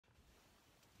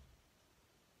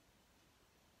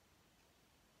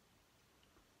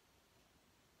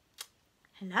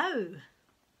Hello.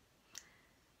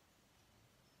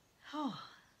 Oh,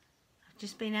 I've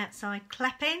just been outside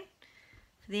clapping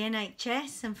for the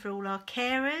NHS and for all our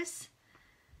carers.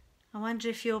 I wonder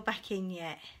if you're back in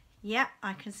yet. Yep,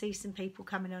 I can see some people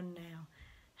coming on now.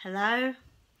 Hello.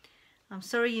 I'm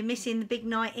sorry you're missing the big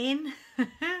night in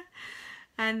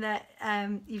and that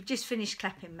you've just finished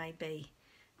clapping maybe.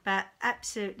 But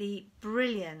absolutely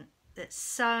brilliant that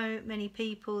so many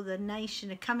people, the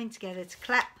nation, are coming together to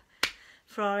clap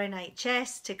for our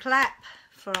NHS, to clap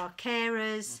for our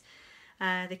carers,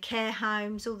 the care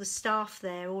homes, all the staff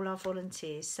there, all our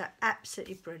volunteers. So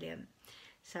absolutely brilliant.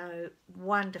 So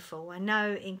wonderful. I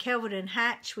know in Kelwood and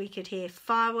Hatch we could hear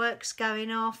fireworks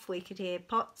going off, we could hear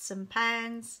pots and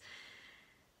pans.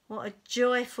 What a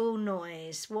joyful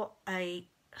noise. What a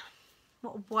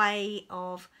way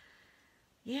of,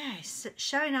 yes,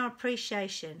 showing our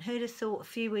appreciation. Who'd have thought a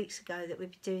few weeks ago that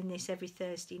we'd be doing this every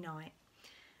Thursday night?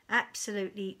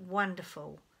 Absolutely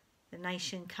wonderful. The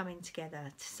nation coming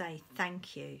together to say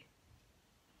thank you.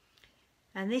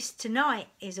 And this tonight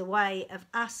is a way of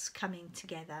us coming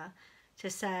together to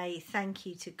say thank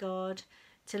you to God,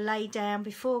 to lay down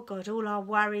before God all our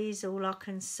worries, all our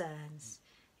concerns.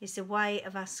 It's a way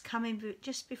of us coming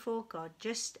just before God,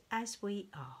 just as we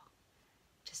are,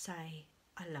 to say,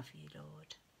 I love you,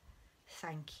 Lord.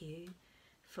 Thank you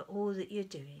for all that you're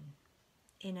doing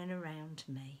in and around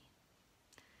me.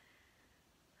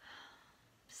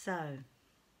 So,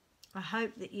 I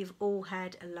hope that you've all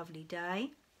had a lovely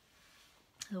day.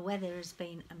 The weather has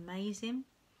been amazing.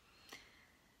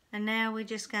 And now we're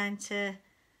just going to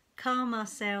calm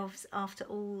ourselves after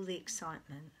all the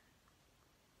excitement.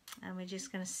 And we're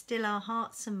just going to still our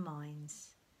hearts and minds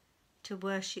to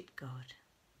worship God.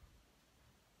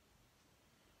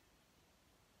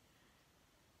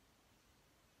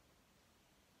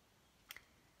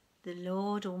 The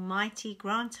Lord Almighty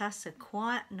grant us a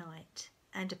quiet night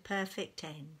and a perfect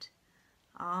end.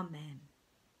 Amen.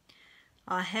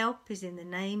 Our help is in the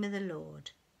name of the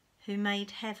Lord, who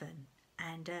made heaven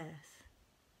and earth.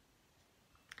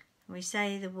 We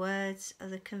say the words of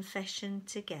the confession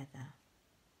together.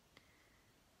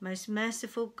 Most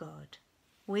merciful God,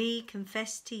 we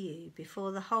confess to you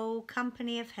before the whole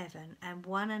company of heaven and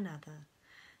one another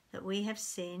that we have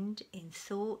sinned in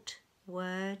thought,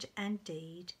 word and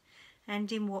deed,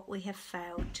 and in what we have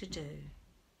failed to do.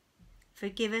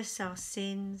 Forgive us our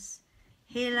sins,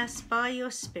 heal us by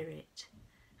your Spirit,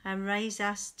 and raise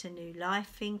us to new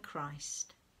life in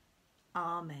Christ.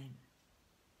 Amen.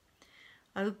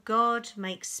 O God,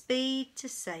 make speed to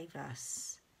save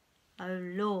us. O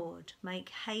Lord, make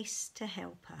haste to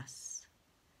help us.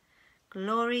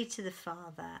 Glory to the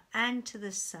Father, and to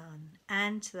the Son,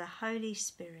 and to the Holy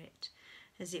Spirit,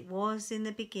 as it was in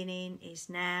the beginning, is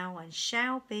now, and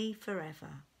shall be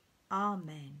forever.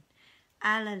 Amen.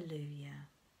 Alleluia.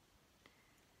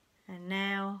 And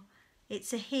now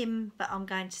it's a hymn, but I'm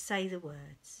going to say the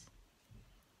words.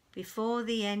 Before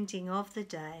the ending of the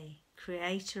day,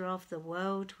 Creator of the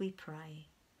world, we pray,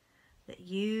 that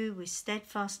you with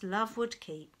steadfast love would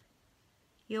keep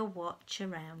your watch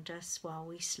around us while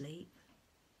we sleep.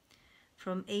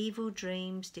 From evil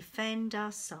dreams defend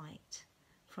our sight,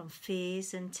 from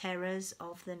fears and terrors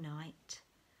of the night.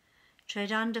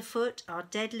 Tread underfoot our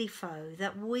deadly foe,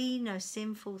 that we no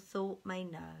sinful thought may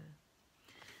know.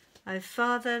 O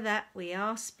Father, that we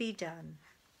ask be done,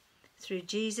 through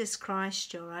Jesus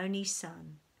Christ, your only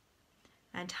Son,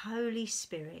 and Holy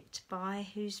Spirit, by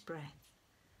whose breath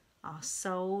our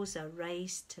souls are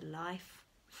raised to life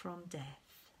from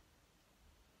death.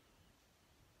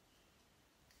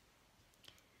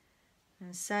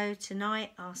 And so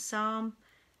tonight our psalm,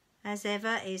 as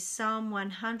ever, is Psalm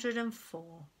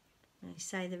 104. We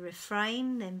say the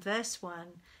refrain, then verse 1,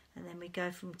 and then we go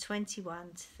from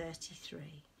 21 to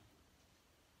 33.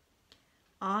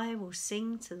 I will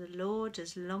sing to the Lord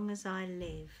as long as I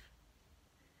live.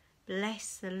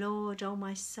 Bless the Lord, O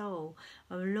my soul.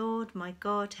 O Lord, my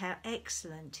God, how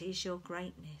excellent is your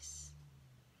greatness.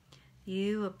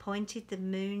 You appointed the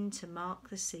moon to mark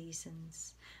the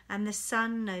seasons, and the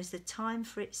sun knows the time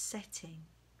for its setting.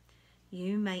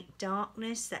 You make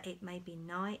darkness that it may be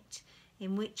night,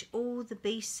 in which all the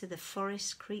beasts of the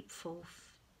forest creep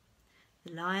forth.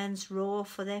 The lions roar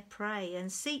for their prey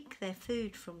and seek their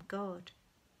food from God.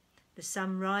 The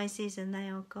sun rises and they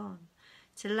are gone,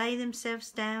 to lay themselves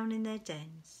down in their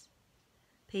dens.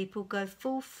 People go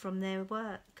forth from their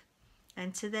work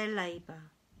and to their labour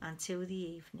until the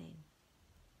evening.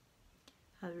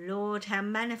 O Lord, how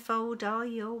manifold are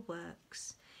your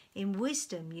works. In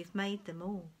wisdom you've made them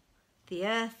all. The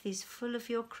earth is full of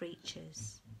your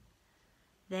creatures.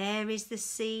 There is the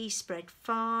sea spread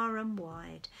far and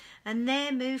wide, and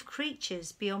there move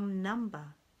creatures beyond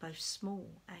number, both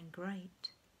small and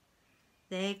great.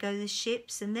 There go the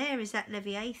ships, and there is that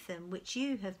Leviathan which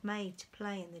you have made to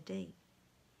play in the deep.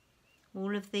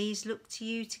 All of these look to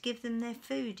you to give them their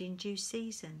food in due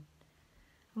season.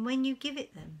 And when you give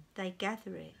it them, they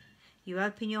gather it. You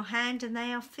open your hand, and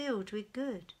they are filled with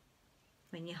good.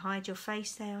 When you hide your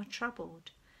face, they are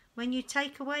troubled. When you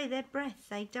take away their breath,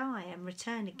 they die and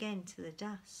return again to the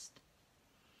dust.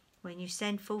 When you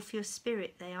send forth your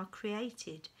spirit, they are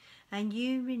created, and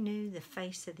you renew the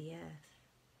face of the earth.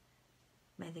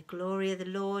 May the glory of the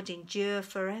Lord endure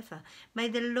forever. May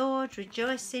the Lord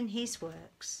rejoice in his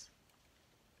works.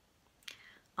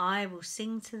 I will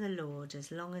sing to the Lord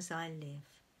as long as I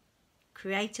live.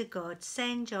 Creator God,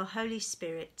 send your Holy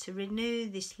Spirit to renew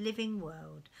this living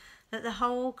world, that the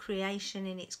whole creation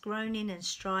in its groaning and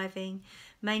striving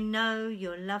may know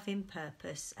your loving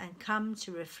purpose and come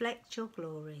to reflect your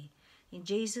glory in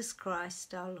Jesus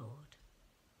Christ our Lord.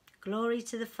 Glory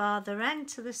to the Father, and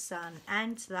to the Son,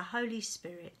 and to the Holy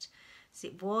Spirit, as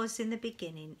it was in the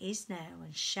beginning, is now,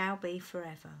 and shall be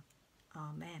forever.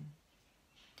 Amen.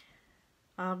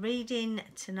 Our reading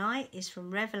tonight is from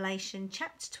Revelation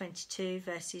chapter 22,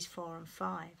 verses 4 and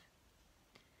 5.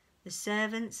 The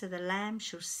servants of the Lamb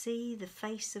shall see the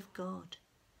face of God,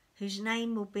 whose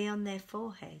name will be on their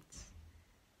foreheads.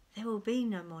 There will be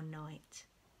no more night.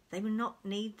 They will not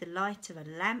need the light of a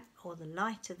lamp or the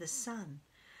light of the sun,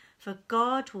 for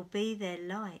God will be their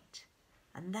light,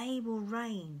 and they will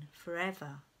reign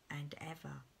forever and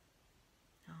ever.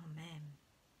 Amen.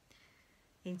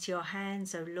 Into your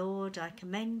hands, O Lord, I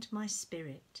commend my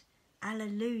spirit.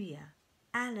 Alleluia,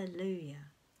 alleluia.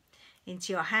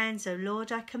 Into your hands, O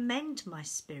Lord, I commend my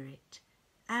spirit.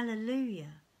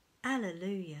 Alleluia,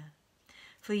 alleluia.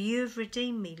 For you have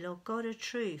redeemed me, Lord God of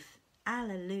truth.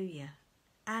 Alleluia,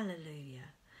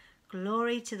 alleluia.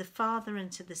 Glory to the Father,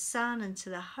 and to the Son, and to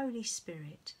the Holy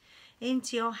Spirit.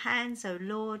 Into your hands, O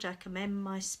Lord, I commend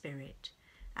my spirit.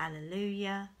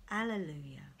 Alleluia,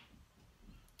 alleluia.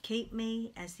 Keep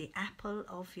me as the apple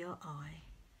of your eye.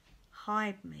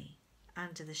 Hide me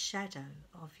under the shadow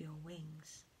of your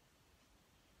wings.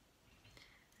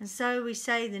 And so we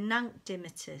say the Nunc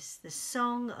Dimittis, the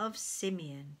Song of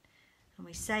Simeon, and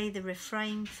we say the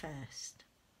refrain first.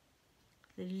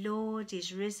 The Lord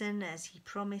is risen as he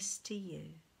promised to you.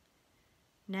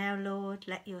 Now, Lord,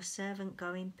 let your servant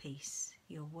go in peace.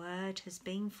 Your word has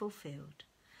been fulfilled.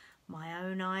 My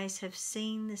own eyes have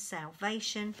seen the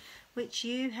salvation which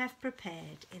you have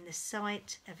prepared in the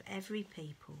sight of every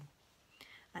people,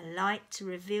 a light to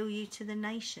reveal you to the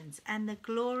nations, and the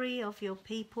glory of your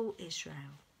people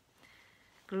Israel.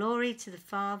 Glory to the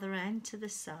Father, and to the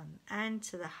Son, and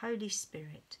to the Holy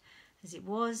Spirit, as it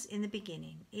was in the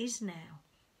beginning, is now,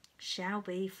 shall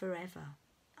be forever.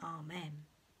 Amen.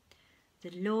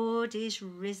 The Lord is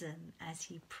risen as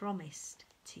he promised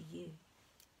to you.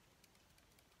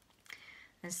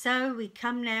 And so we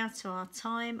come now to our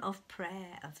time of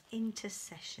prayer, of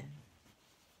intercession.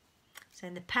 So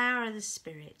in the power of the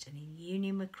Spirit and in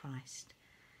union with Christ,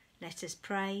 let us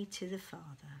pray to the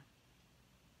Father.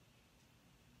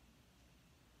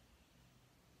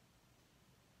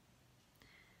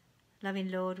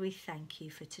 Loving Lord, we thank you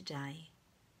for today,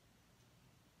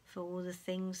 for all the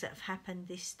things that have happened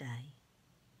this day.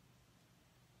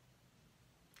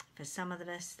 For some of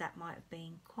us that might have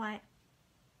been quite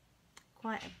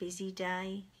a busy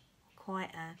day,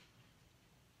 quite a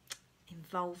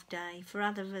involved day. For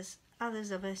others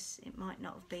of us it might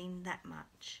not have been that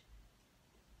much.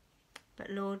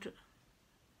 But Lord,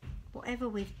 whatever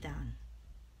we've done,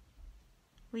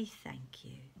 we thank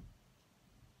you.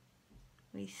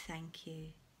 We thank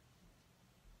you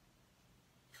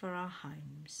for our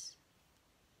homes,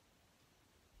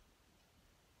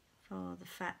 for the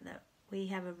fact that we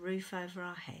have a roof over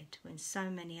our head when so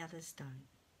many others don't.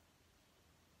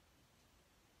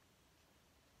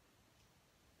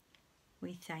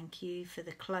 We thank you for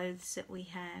the clothes that we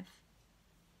have,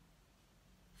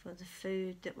 for the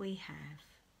food that we have.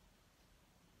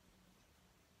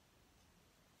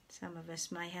 Some of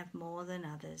us may have more than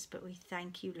others, but we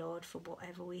thank you, Lord, for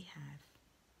whatever we have.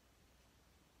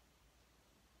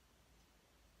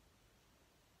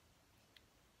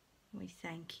 We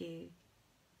thank you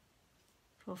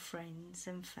for friends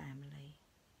and family.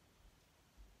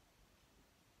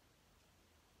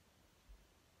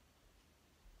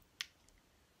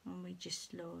 And we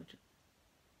just, Lord,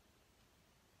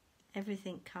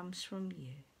 everything comes from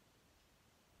you.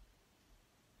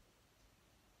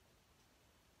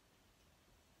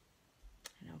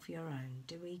 And of your own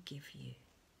do we give you.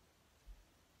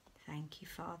 Thank you,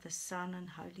 Father, Son and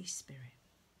Holy Spirit.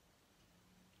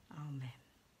 Amen.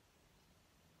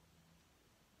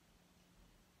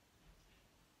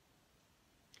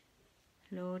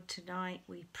 Lord, tonight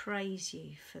we praise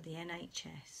you for the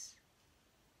NHS.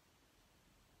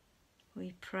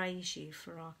 We praise you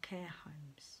for our care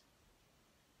homes,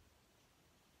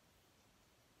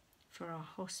 for our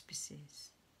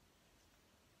hospices,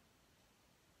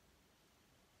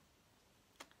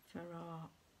 for our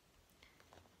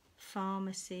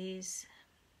pharmacies,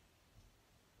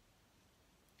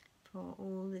 for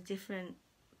all the different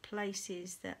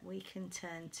places that we can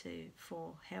turn to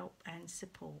for help and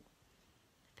support.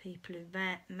 People who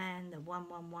man the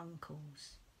 111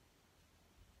 calls.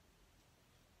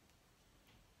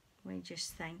 We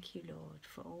just thank you, Lord,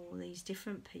 for all these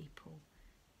different people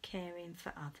caring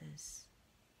for others.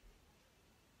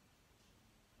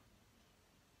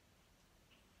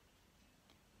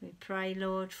 We pray,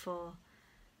 Lord, for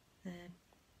the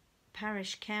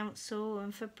Parish Council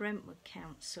and for Brentwood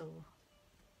Council.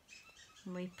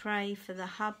 And we pray for the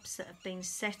hubs that have been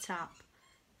set up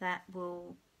that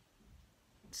will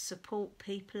support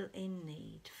people in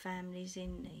need, families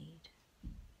in need.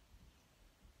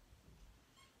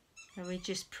 And we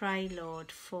just pray,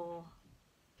 Lord, for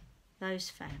those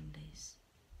families,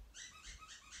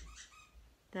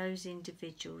 those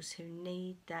individuals who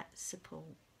need that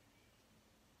support.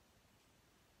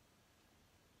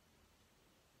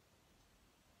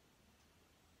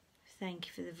 Thank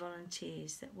you for the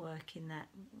volunteers that work in that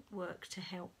work to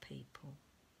help people.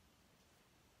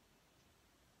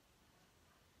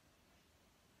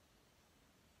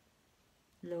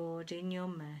 Lord, in your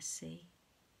mercy,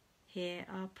 hear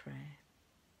our prayer.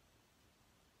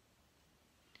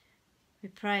 We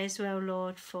pray as well,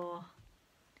 Lord, for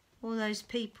all those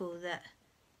people that,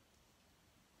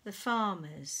 the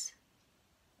farmers,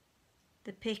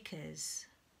 the pickers,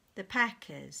 the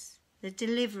packers, the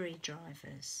delivery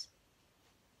drivers,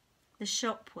 the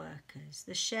shop workers,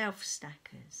 the shelf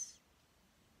stackers.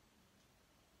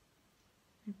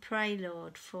 We pray,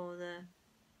 Lord, for the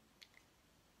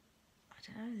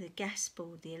gas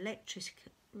board, the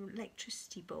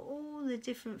electricity board, all the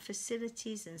different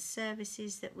facilities and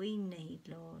services that we need,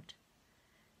 Lord,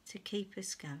 to keep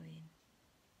us going.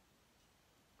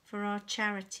 For our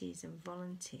charities and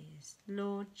volunteers,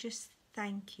 Lord, just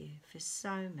thank you for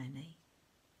so many.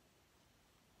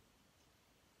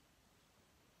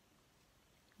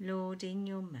 Lord, in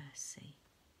your mercy,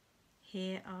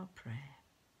 hear our prayer.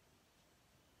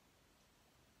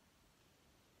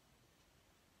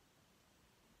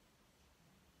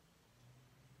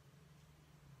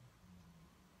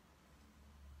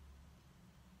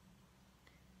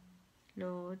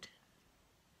 Lord,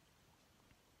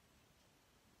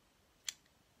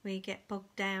 we get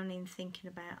bogged down in thinking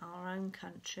about our own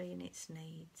country and its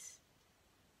needs.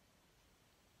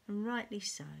 And rightly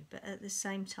so, but at the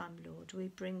same time, Lord, we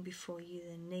bring before you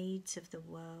the needs of the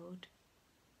world.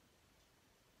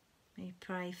 We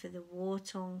pray for the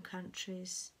war-torn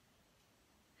countries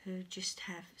who just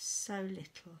have so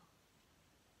little.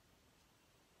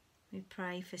 We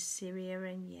pray for Syria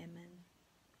and Yemen.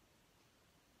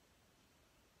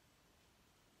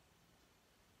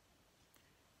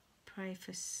 Pray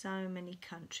for so many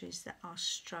countries that are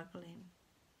struggling.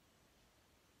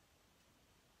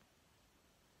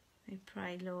 We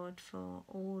pray, Lord, for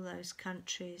all those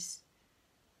countries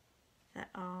that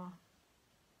are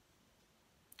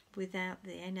without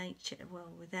the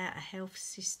without a health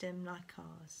system like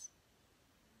ours.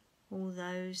 All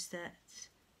those that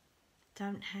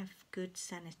don't have good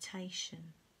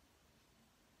sanitation.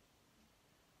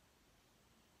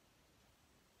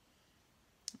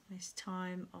 This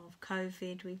time of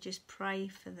COVID, we just pray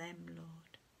for them,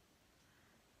 Lord.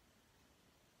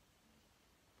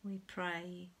 We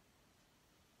pray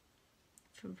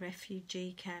for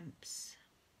refugee camps,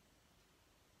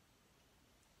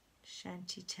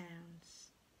 shanty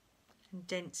towns and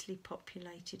densely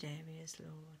populated areas,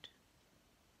 Lord.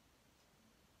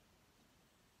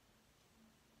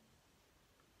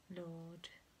 Lord,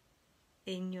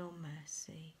 in your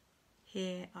mercy,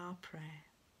 hear our prayer.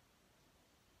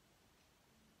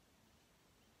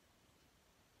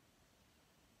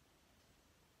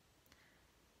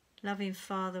 Loving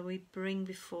Father, we bring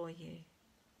before you,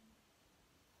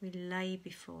 we lay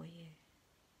before you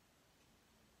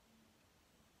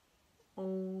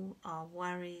all our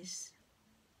worries,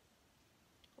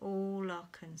 all our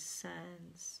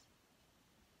concerns,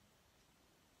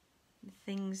 the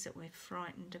things that we're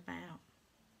frightened about,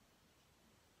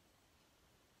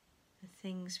 the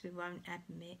things we won't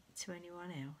admit to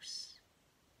anyone else.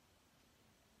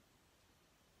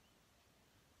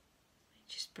 We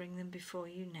just just bring them before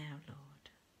you now, Lord.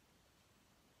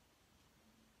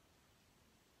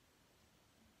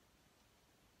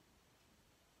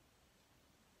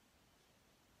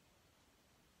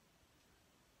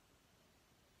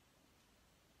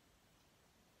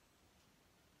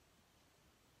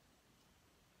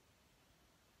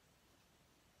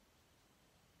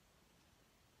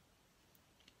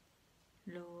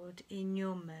 Lord, in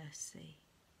your mercy,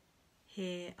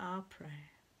 hear our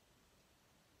prayer.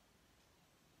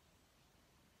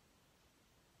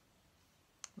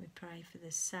 We pray for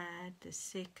the sad, the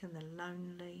sick and the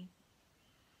lonely.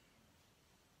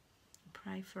 We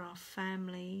pray for our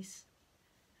families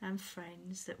and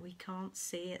friends that we can't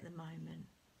see at the moment.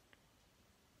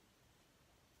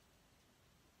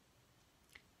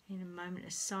 In a moment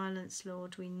of silence,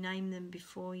 Lord, we name them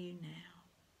before you now.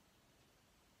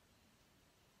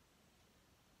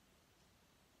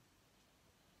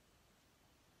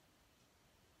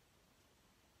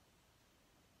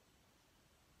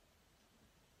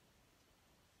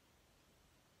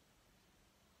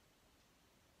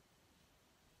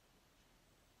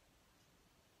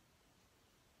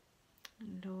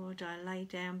 Lord, I lay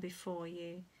down before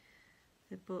you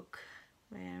the book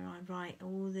where I write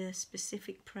all the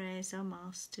specific prayers I'm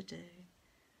asked to do.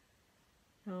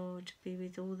 Lord, be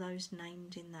with all those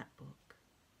named in that book.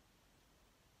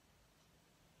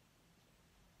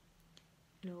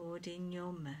 Lord, in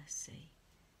your mercy,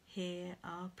 hear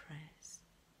our prayers.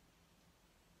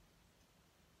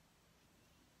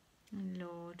 And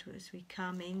Lord, as we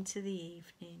come into the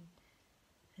evening,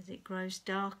 as it grows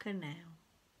darker now,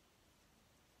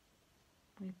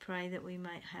 we pray that we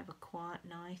might have a quiet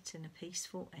night and a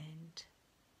peaceful end.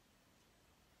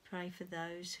 Pray for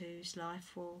those whose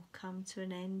life will come to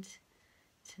an end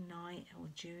tonight or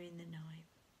during the night.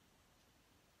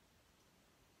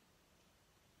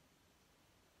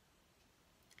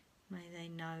 May they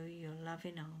know your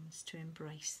loving arms to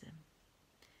embrace them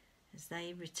as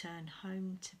they return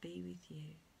home to be with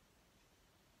you.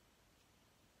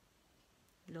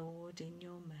 Lord, in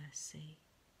your mercy,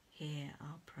 hear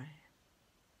our prayer.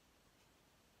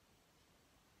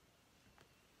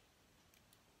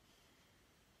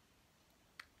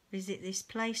 Visit this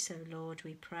place, O Lord,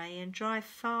 we pray, and drive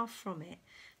far from it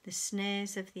the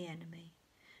snares of the enemy.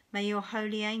 May your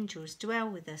holy angels dwell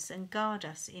with us and guard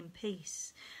us in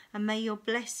peace, and may your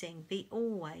blessing be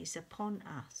always upon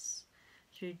us.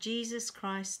 Through Jesus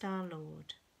Christ our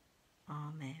Lord.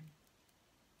 Amen.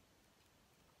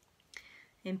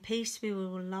 In peace we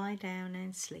will lie down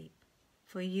and sleep,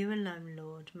 for you alone,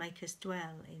 Lord, make us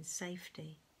dwell in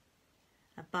safety.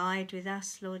 Abide with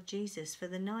us, Lord Jesus, for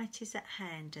the night is at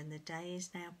hand and the day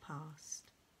is now past.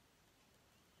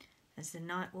 As the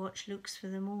night watch looks for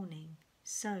the morning,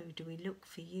 so do we look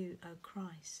for you, O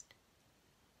Christ.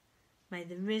 May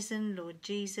the risen Lord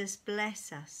Jesus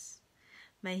bless us.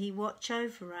 May he watch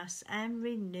over us and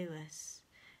renew us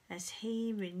as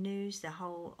he renews the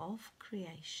whole of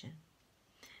creation.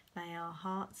 May our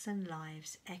hearts and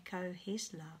lives echo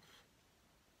his love.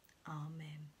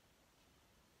 Amen.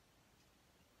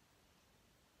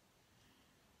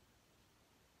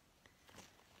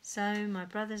 So, my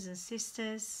brothers and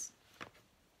sisters,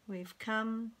 we've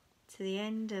come to the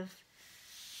end of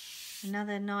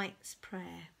another night's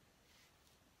prayer.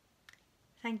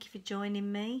 Thank you for joining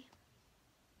me.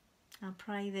 I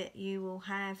pray that you will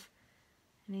have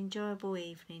an enjoyable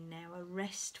evening now, a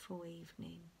restful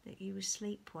evening, that you will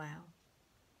sleep well.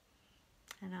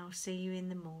 And I'll see you in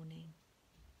the morning.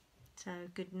 So,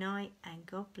 good night and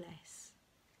God bless.